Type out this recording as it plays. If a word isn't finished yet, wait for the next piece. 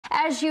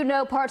As you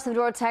know, parts of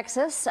North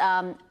Texas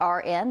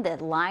are in the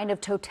line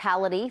of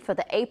totality for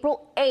the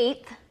April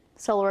 8th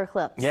solar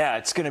eclipse. Yeah,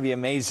 it's going to be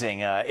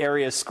amazing.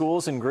 Area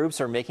schools and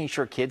groups are making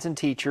sure kids and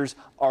teachers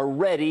are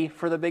ready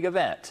for the big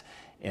event.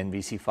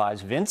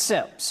 NBC5's Vince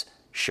Sims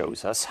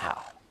shows us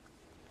how.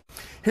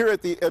 Here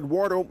at the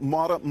Eduardo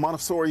Mata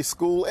Montessori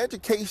School,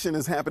 education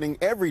is happening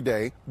every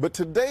day, but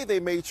today they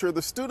made sure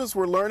the students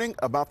were learning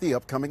about the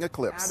upcoming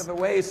eclipse. Out of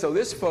the way, so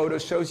this photo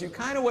shows you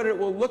kind of what it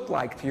will look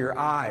like to your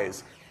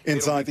eyes.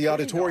 Inside the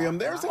auditorium,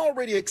 there's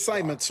already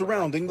excitement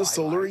surrounding the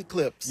solar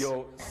eclipse.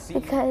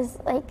 Because,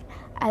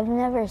 I've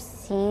never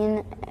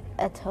seen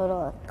a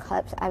total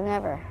eclipse. I've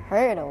never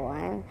heard of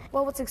one.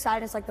 Well, what's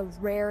exciting is, the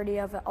rarity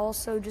of it.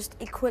 Also, just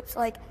eclipse,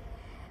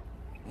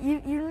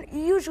 you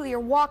usually are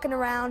walking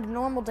around,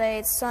 normal day,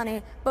 it's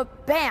sunny,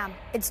 but bam,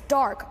 it's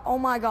dark. Oh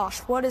my gosh,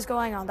 what is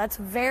going on? That's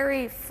a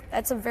very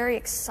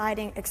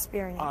exciting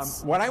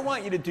experience. What I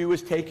want you to do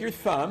is take your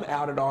thumb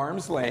out at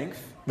arm's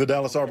length. The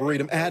Dallas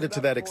Arboretum added to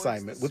that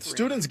excitement, with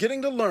students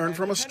getting to learn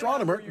from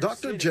astronomer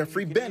Dr.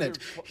 Jeffrey Bennett.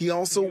 He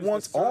also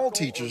wants all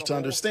teachers to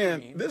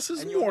understand this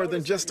is more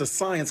than just a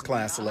science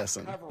class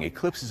lesson.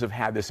 Eclipses have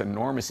had this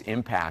enormous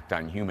impact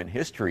on human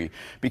history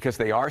because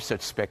they are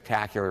such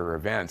spectacular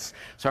events.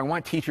 So I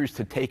want teachers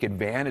to take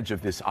advantage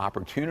of this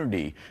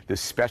opportunity,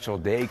 this special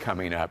day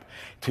coming up,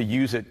 to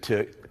use it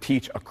to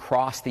teach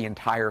across the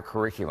entire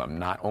curriculum,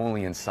 not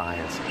only in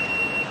science.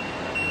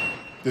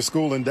 The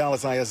school in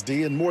Dallas ISD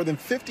and more than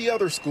 50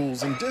 other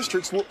schools and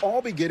districts will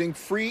all be getting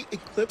free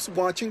eclipse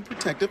watching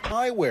protective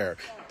eyewear.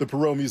 The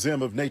Perot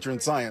Museum of Nature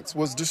and Science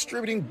was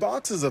distributing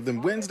boxes of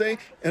them Wednesday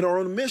and are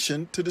on a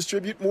mission to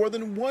distribute more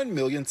than 1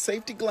 million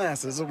safety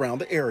glasses around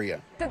the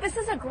area. So this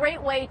is a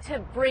great way to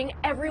bring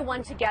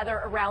everyone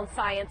together around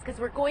science because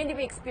we're going to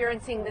be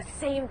experiencing the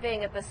same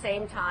thing at the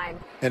same time.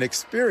 An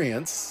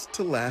experience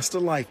to last a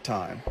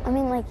lifetime. I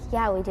mean,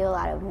 yeah, we do a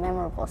lot of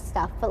memorable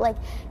stuff, but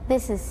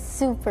this is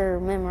super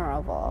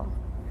memorable.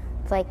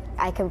 It's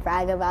I can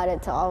brag about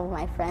it to all of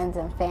my friends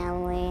and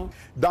family.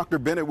 Dr.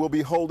 Bennett will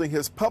be holding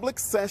his public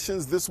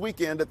sessions this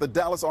weekend at the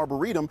Dallas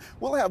Arboretum.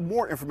 We'll have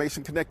more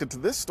information connected to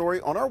this story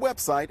on our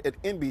website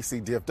at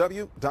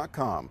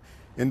NBCDFW.com.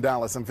 In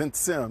Dallas, I'm Vince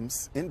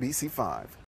Sims, NBC5.